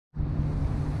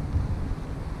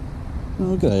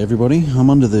Okay, everybody,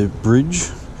 I'm under the bridge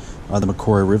by the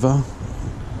Macquarie River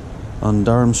on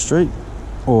Durham Street,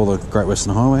 or the Great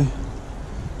Western Highway.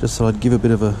 Just thought I'd give a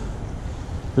bit of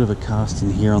a cast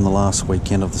in here on the last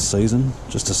weekend of the season,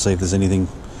 just to see if there's anything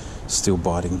still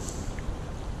biting.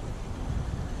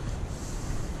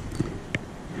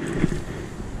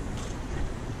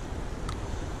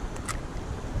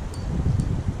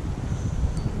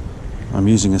 I'm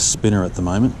using a spinner at the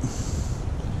moment.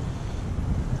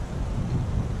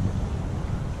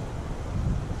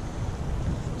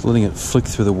 Letting it flick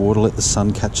through the water, let the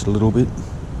sun catch it a little bit.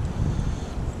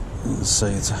 You can see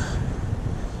it's a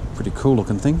pretty cool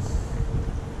looking thing.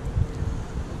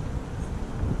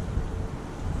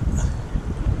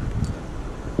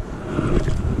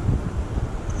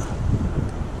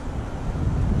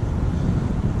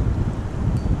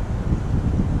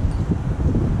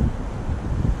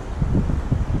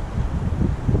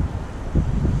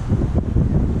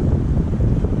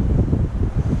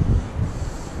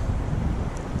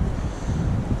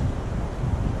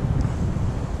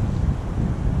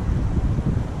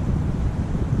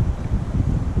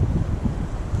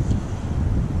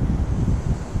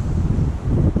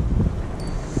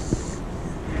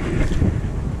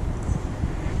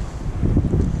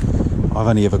 I've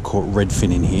only ever caught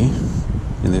redfin in here,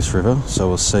 in this river, so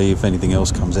we'll see if anything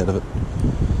else comes out of it.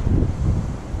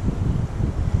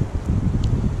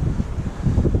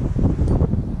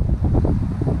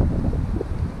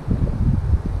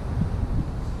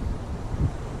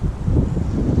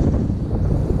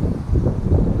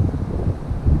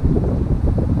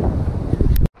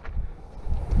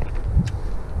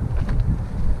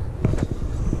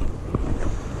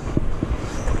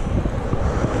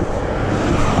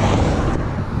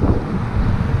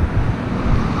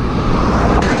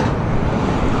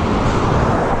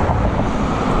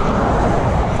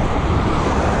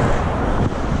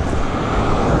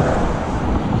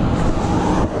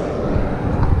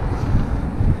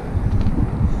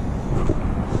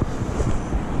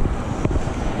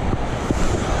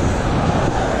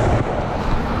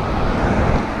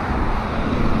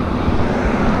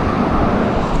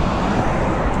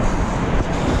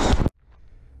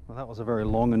 That was a very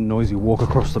long and noisy walk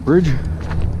across the bridge.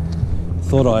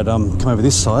 Thought I'd come over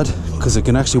this side because it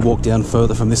can actually walk down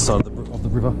further from this side of the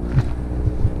river.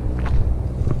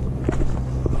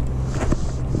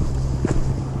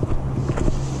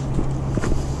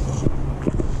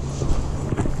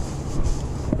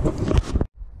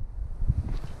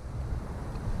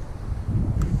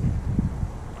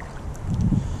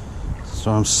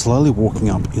 So I'm slowly walking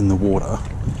up in the water,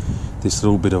 this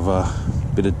little bit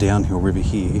of downhill river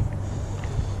here,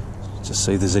 to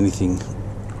see if there's anything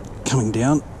coming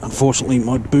down. Unfortunately,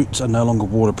 my boots are no longer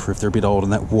waterproof. They're a bit old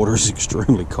and that water is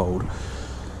extremely cold.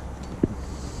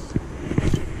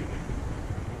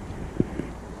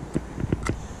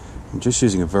 I'm just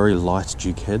using a very light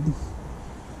jig head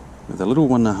with a little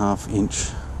 1.5 inch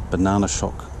banana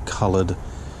shock coloured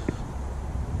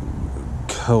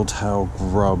curltail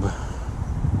grub.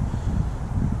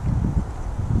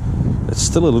 It's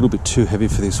still a little bit too heavy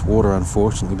for this water,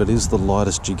 unfortunately, but it is the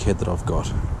lightest jig head that I've got.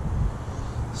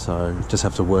 So just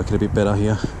have to work it a bit better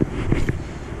here.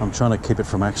 I'm trying to keep it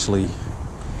from actually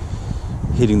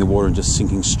hitting the water and just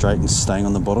sinking straight and staying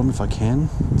on the bottom if I can.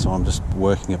 So I'm just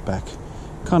working it back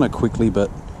kind of quickly,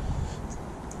 but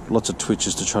lots of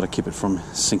twitches to try to keep it from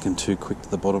sinking too quick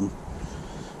to the bottom.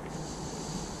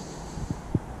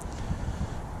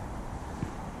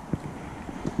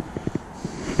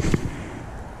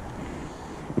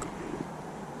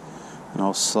 And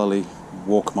I'll slowly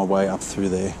walk my way up through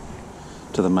there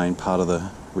to the main part of the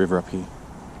river up here.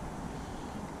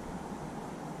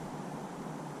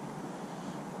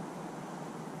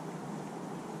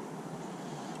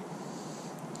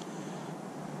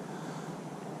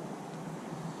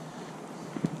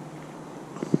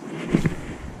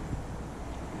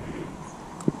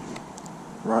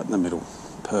 Right in the middle.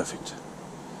 Perfect.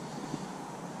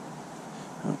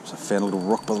 So I found a little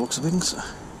rock by the looks of things.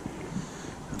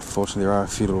 Unfortunately, there are a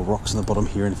few little rocks in the bottom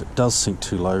here, and if it does sink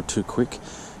too low too quick,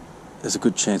 there's a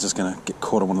good chance it's going to get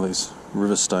caught on one of these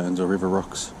river stones or river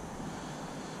rocks.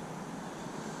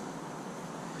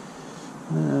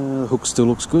 The hook still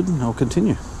looks good, and I'll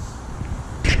continue.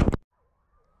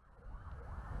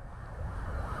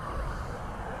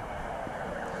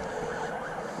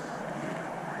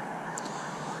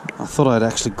 I thought I'd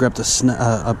actually grabbed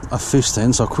a fish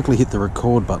then, so I quickly hit the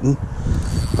record button,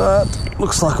 but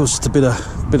looks like it was just a bit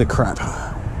of crap.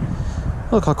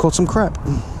 Look, I caught some crap.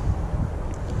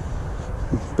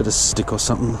 Bit of stick or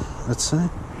something, let's say.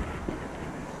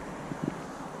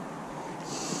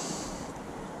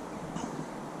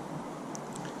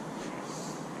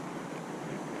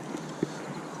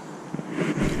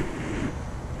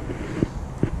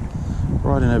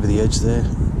 right in over the edge there,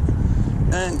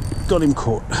 and got him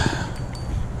caught,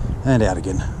 and out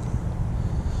again.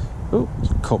 Oh,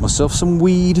 caught myself some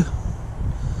weed.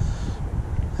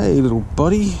 Hey little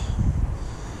buddy,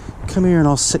 come here and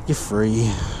I'll set you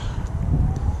free.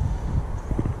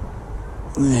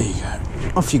 There you go.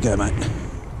 Off you go, mate.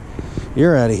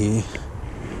 You're out of here.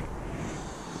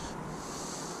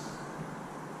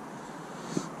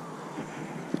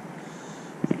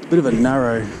 Bit of a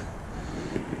narrow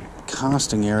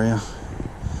casting area,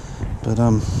 but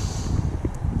I'm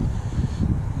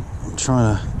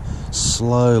trying to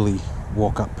slowly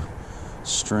walk up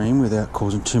stream without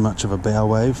causing too much of a bow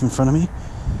wave in front of me.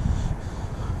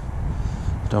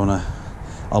 Don't want to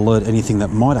alert anything that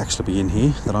might actually be in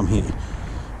here that I'm here.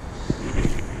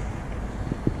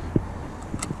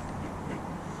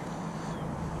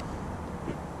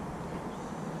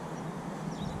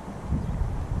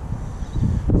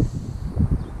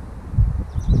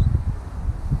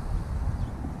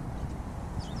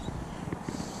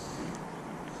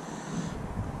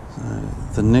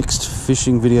 The next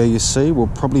fishing video you see will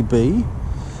probably be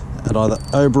at either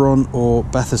Oberon or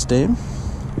Bathurst Dam,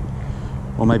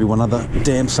 or maybe one other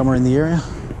dam somewhere in the area.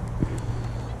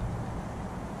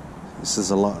 This is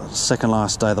the second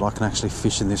last day that I can actually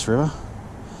fish in this river.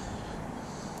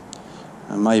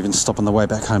 I may even stop on the way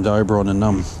back home to Oberon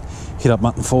and hit up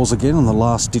Mutton Falls again on the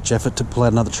last ditch effort to pull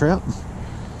out another trout.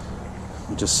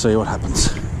 And just see what happens.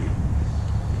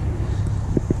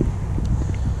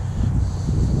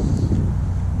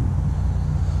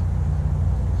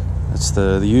 It's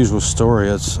the usual story.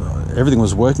 Everything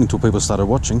was working until people started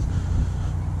watching.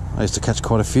 I used to catch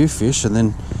quite a few fish, and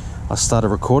then I started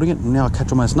recording it, and now I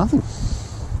catch almost nothing.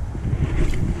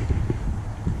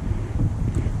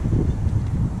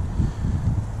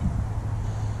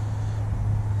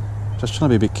 Just trying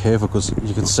to be a bit careful because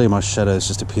you can see my shadows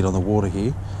just appeared on the water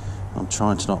here. I'm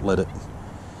trying to not let it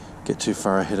get too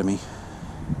far ahead of me.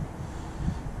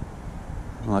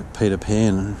 Like Peter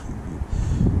Pan,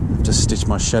 I've just stitched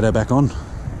my shadow back on.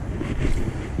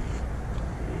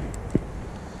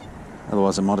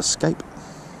 Otherwise it might escape.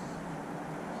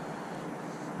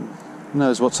 Who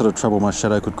knows what sort of trouble my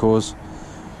shadow could cause.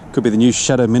 Could be the new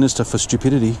shadow minister for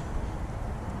stupidity.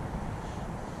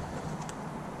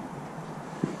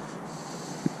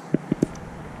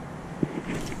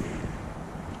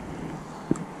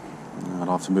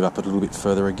 I'll have to move up a little bit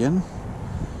further again.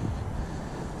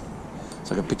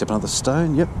 So I picked up another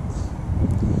stone, yep.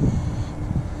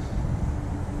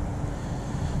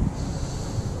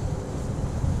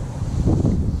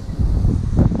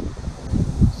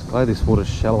 Glad this water's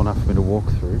shallow enough for me to walk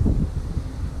through,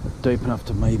 but deep enough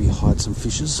to maybe hide some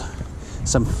fishes.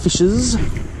 Some fishes. I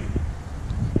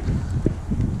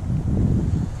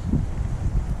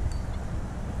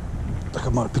think I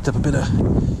might have picked up a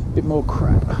bit more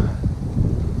crap.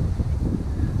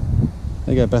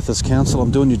 There you go, Bathurst Council.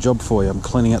 I'm doing your job for you. I'm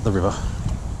cleaning out the river.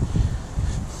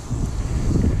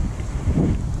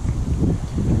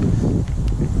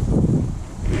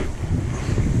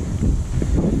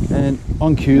 And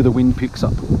on cue, the wind picks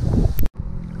up.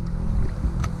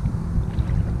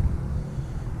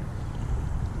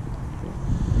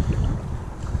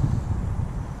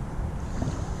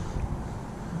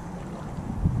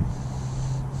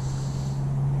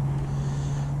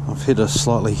 I've hit a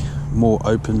slightly more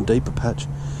open, deeper patch.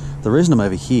 The reason I'm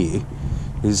over here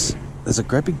is there's a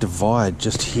great big divide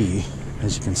just here,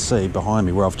 as you can see behind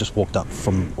me, where I've just walked up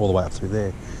from all the way up through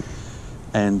there.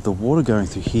 And the water going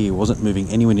through here wasn't moving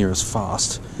anywhere near as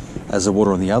fast as the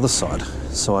water on the other side.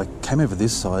 So I came over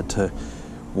this side to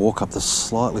walk up the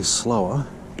slightly slower,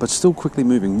 but still quickly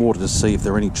moving water to see if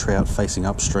there are any trout facing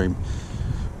upstream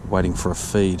waiting for a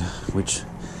feed, which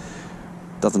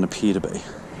doesn't appear to be.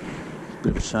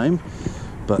 Bit of a shame,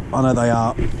 but I know they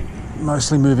are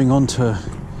mostly moving on to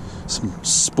some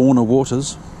spawner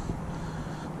waters.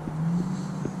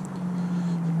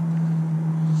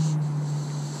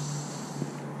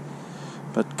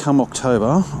 But come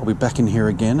October, I'll be back in here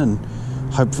again, and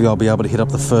hopefully I'll be able to hit up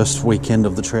the first weekend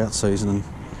of the trout season, and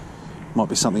might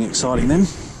be something exciting then.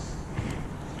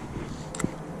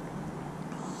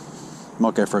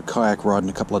 Might go for a kayak ride in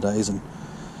a couple of days and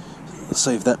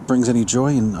see if that brings any joy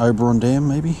in Oberon Dam,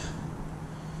 maybe.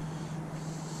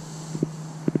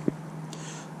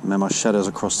 Now my shadow's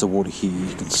across the water here,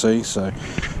 you can see, so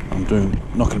I'm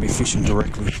not going to be fishing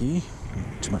directly here.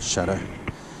 Too much shadow.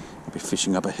 I'll be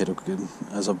fishing up ahead again,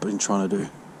 as I've been trying to do.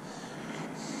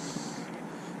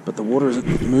 But the water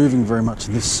isn't moving very much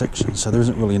in this section, so there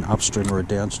isn't really an upstream or a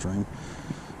downstream.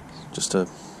 Just a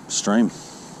stream.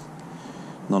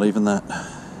 Not even that.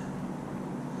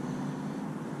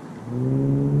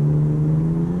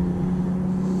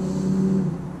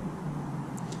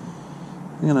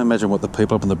 I'm going to imagine what the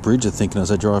people up on the bridge are thinking as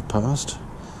they drive past.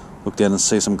 Look down and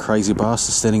see some crazy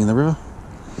bastards standing in the river.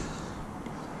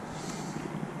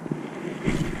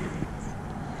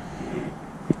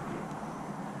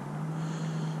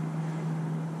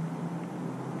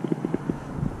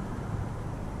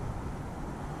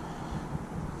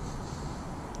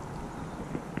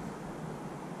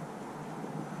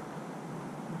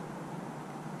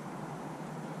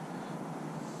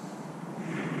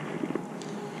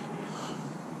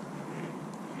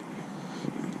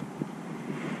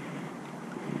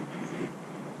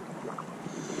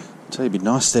 Tell you, it'd be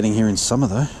nice standing here in summer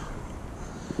though.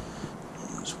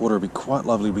 This water would be quite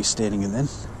lovely to be standing in then.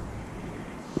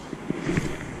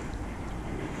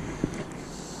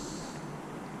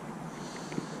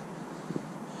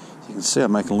 You can see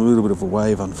I'm making a little bit of a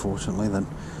wave, unfortunately. Then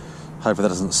hopefully that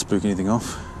doesn't spook anything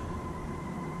off.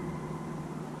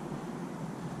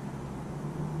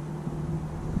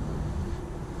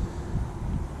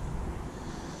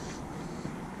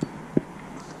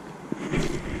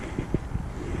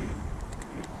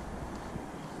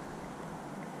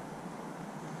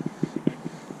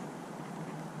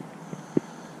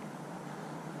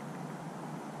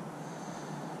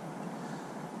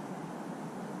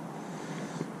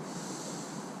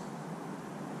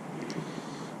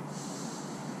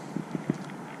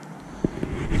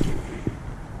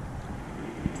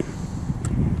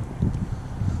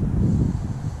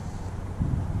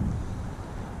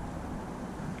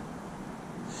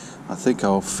 I think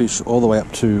I'll fish all the way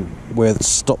up to where it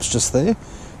stops just there.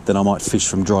 Then I might fish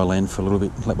from dry land for a little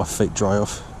bit, let my feet dry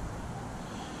off.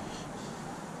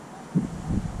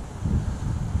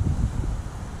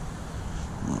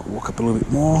 I'll walk up a little bit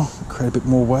more, create a bit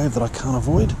more wave that I can't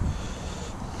avoid. Looks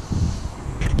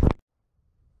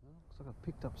like I've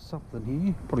picked up something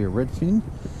here, probably a redfin.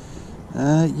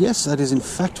 Yes, that is in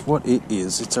fact what it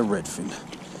is. It's a redfin.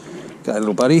 Okay,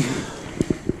 little buddy.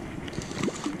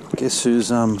 Guess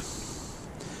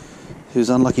whose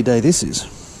unlucky day this is.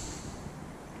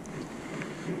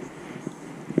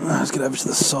 Let's get over to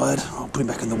the side. I'll put him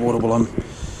back in the water while I'm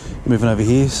moving over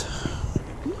here.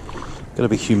 Got to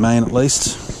be humane at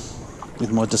least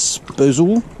with my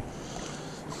disposal.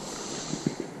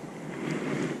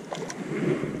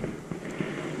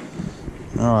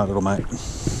 Alright, little mate.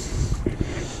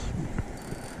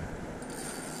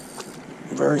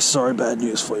 Very sorry, bad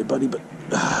news for you, buddy, but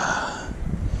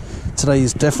today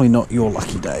is definitely not your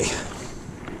lucky day.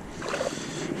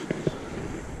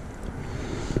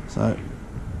 So,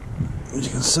 as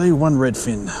you can see, one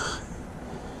redfin.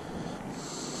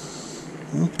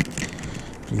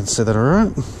 You can see that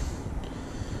alright.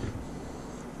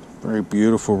 Very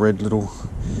beautiful red little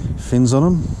fins on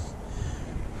them.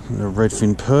 A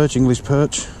redfin perch, English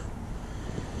perch.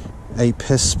 A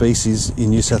pest species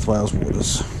in New South Wales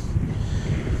waters.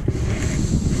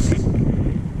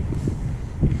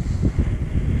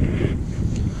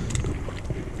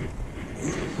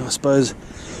 I suppose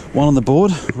one on the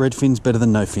board, red fin's better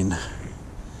than no fin.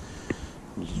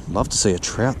 Love to see a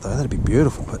trout though, that'd be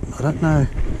beautiful, but I don't know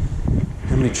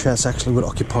how many trouts actually would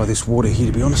occupy this water here,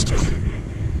 to be honest.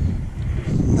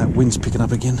 And that wind's picking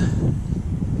up again.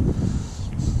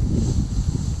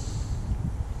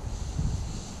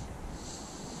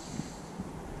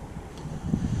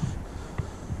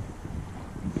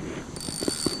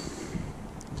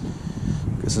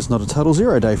 Guess it's not a total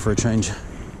zero day for a change.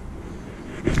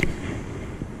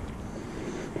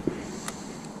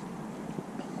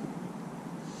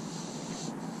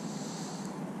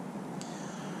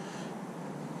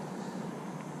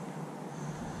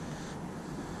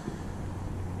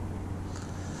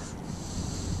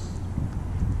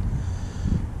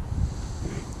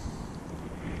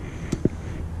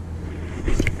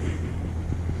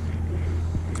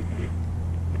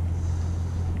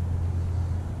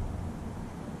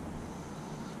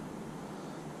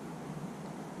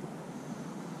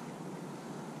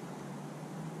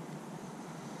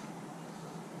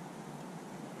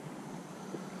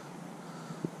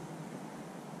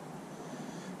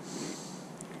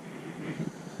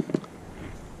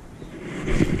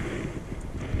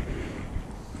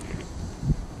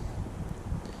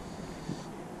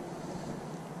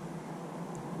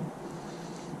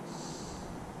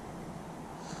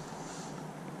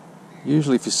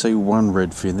 Usually if you see one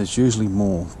redfin, there's usually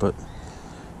more, but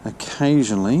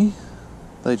occasionally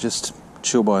they just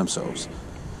chill by themselves.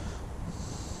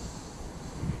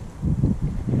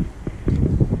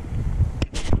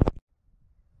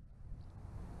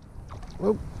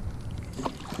 Well,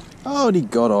 oh, and he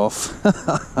got off.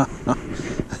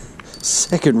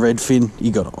 Second redfin,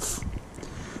 he got off.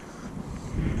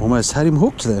 Almost had him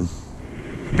hooked then.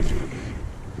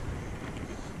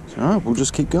 Alright, we'll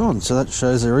just keep going. So that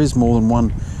shows there is more than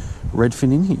one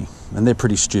redfin in here. And they're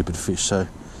pretty stupid fish, so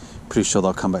pretty sure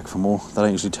they'll come back for more. They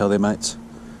don't usually tell their mates.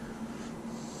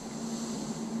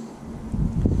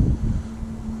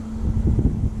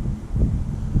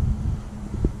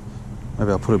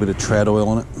 Maybe I'll put a bit of trout oil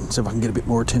on it and see if I can get a bit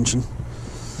more attention.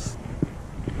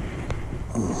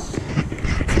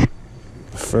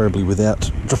 Preferably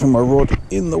without dropping my rod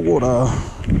in the water.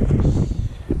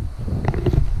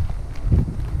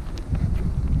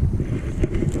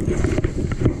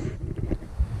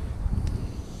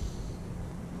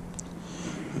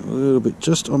 A little bit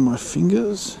just on my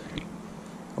fingers,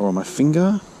 or on my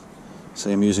finger.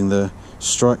 See, I'm using the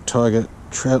Strike Tiger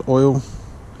trout oil.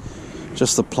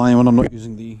 Just the plain one. I'm not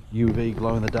using the UV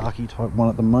glow in the darky type one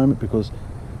at the moment because,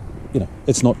 you know,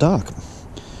 it's not dark.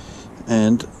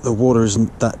 And the water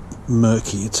isn't that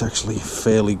murky, it's actually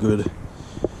fairly good.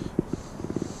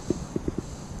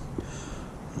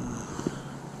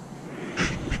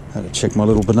 Had to check my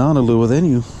little banana lure then,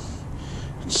 you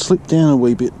slip down a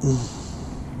wee bit.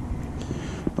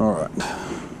 Alright.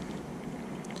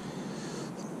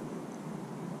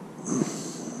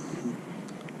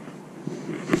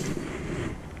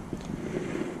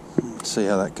 See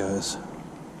how that goes.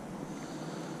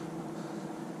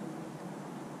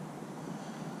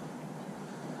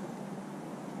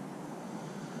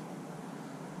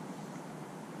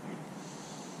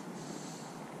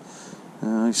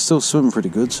 He's still swimming pretty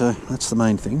good, so that's the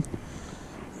main thing.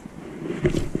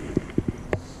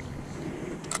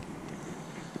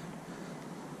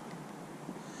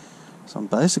 So I'm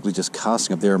basically just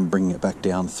casting up there and bringing it back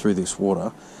down through this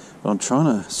water, but I'm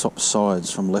trying to swap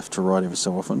sides from left to right every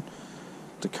so often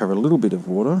to cover a little bit of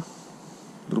water,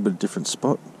 a little bit of different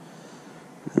spot,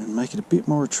 and make it a bit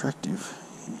more attractive.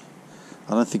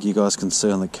 I don't think you guys can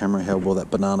see on the camera how well that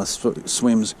banana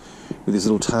swims with his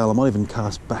little tail. I might even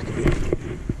cast back a bit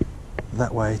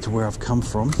that way to where I've come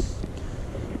from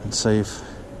and see if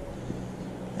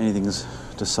anything's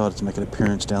decided to make an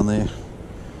appearance down there.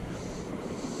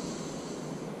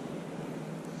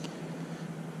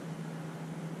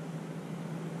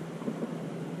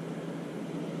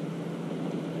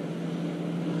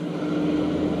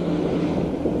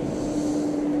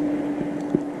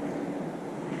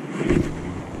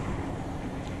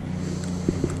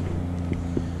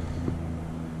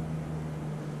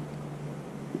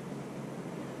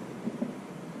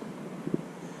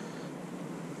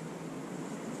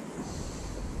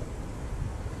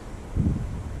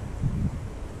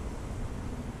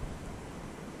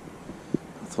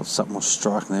 I thought something was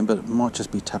striking there, but it might just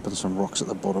be tapping some rocks at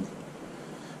the bottom.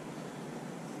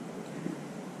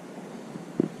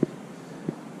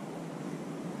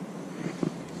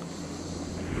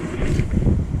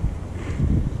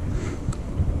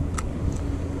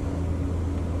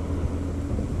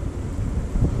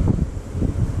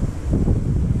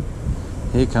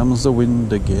 Here comes the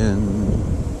wind again.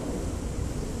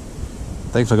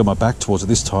 Thankfully I got my back towards it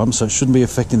this time, so it shouldn't be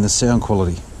affecting the sound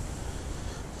quality.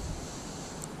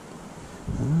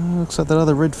 Looks like that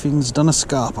other redfin's done a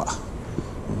scarper.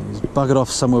 He's buggered off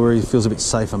somewhere where he feels a bit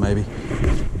safer, maybe.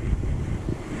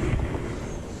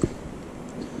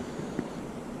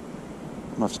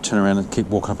 Might have to turn around and keep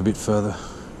walking up a bit further.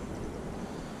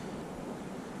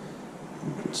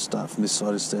 Start from this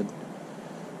side instead.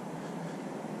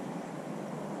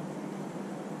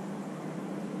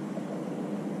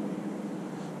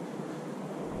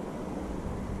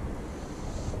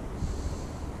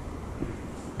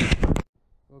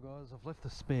 Well guys, I've left the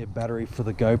spare battery for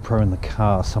the GoPro in the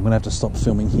car, so I'm going to have to stop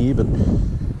filming here, but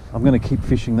I'm going to keep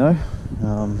fishing though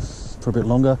for a bit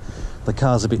longer. The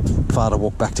car's a bit far to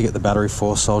walk back to get the battery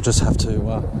for, so I'll just have to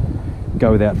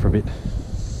go without for a bit.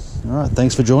 Alright,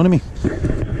 thanks for joining me.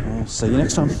 I'll see you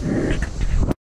next time.